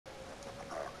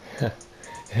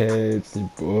Hey, it's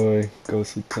your boy,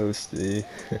 Ghostly Toasty.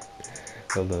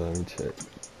 Hold on, let me check.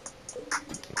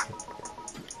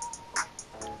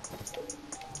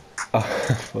 Oh,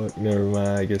 fuck, never mind.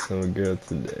 I guess I'm a girl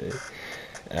today.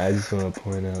 I just want to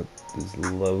point out this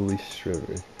lovely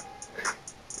stripper.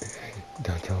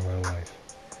 Don't tell my wife.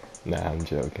 Nah, I'm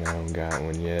joking. I don't got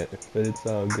one yet. But it's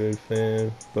all good,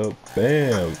 fam. But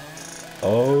bam!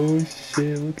 Oh,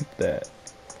 shit, look at that.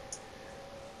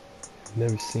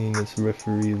 Never seen this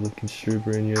referee looking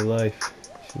stripper in your life.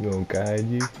 She gonna guide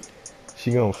you.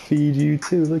 She gonna feed you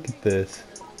too. Look at this.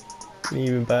 You can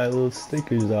even buy little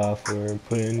stickers off her and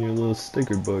put it in your little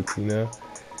sticker book, you know?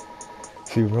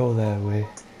 If you roll that way.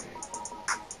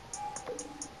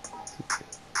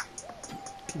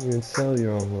 You can even sell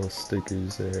your own little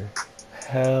stickers there.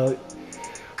 Hell,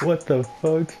 what the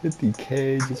fuck?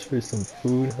 50K just for some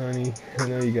food, honey? I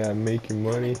know you gotta make your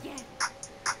money.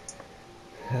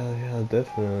 Hell yeah, I'll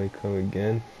definitely come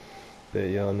again. Bet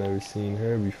y'all never seen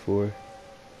her before.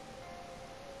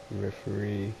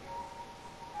 Referee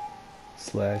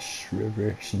slash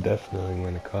stripper. She definitely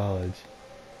went to college.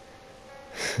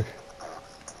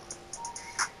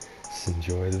 Just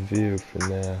enjoy the view for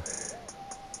now.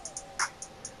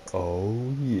 Oh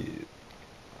yeah.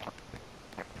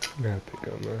 Gotta pick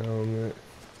up my helmet.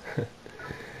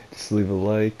 Just leave a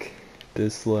like,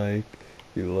 dislike.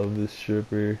 If you love this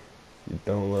stripper, if you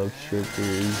don't love strippers,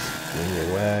 then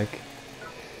you're whack.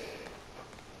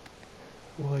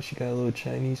 Why she got little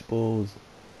Chinese bowls?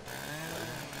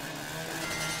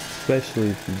 Especially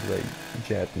if you like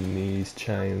Japanese,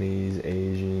 Chinese,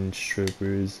 Asian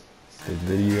strippers. It's the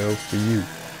video for you.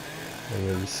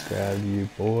 I'm gonna subscribe to you,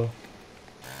 boy.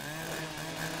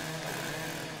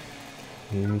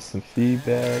 Give me some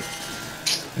feedback.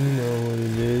 You know what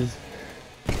it is.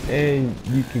 And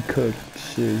you can cook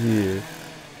shit here.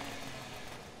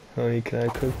 Honey, can I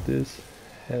cook this?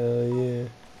 Hell yeah.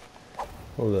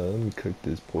 Hold on, let me cook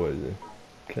this poison.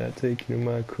 Can I take you to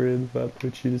my crib if I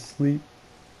put you to sleep?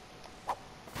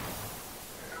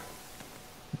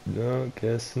 No,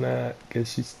 guess not.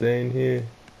 Guess she's staying here.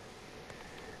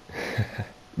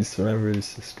 Just remember to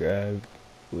subscribe,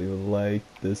 leave a like,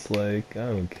 dislike, I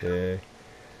don't care.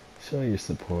 Show your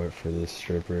support for this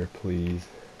stripper, please.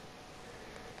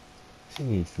 She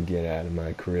needs to get out of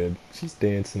my crib. She's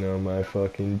dancing on my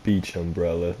fucking beach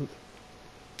umbrella.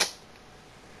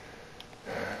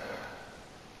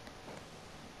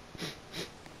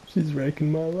 She's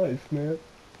wrecking my life, man.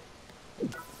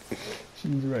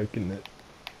 She's wrecking it.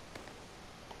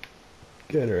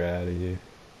 Get her out of here.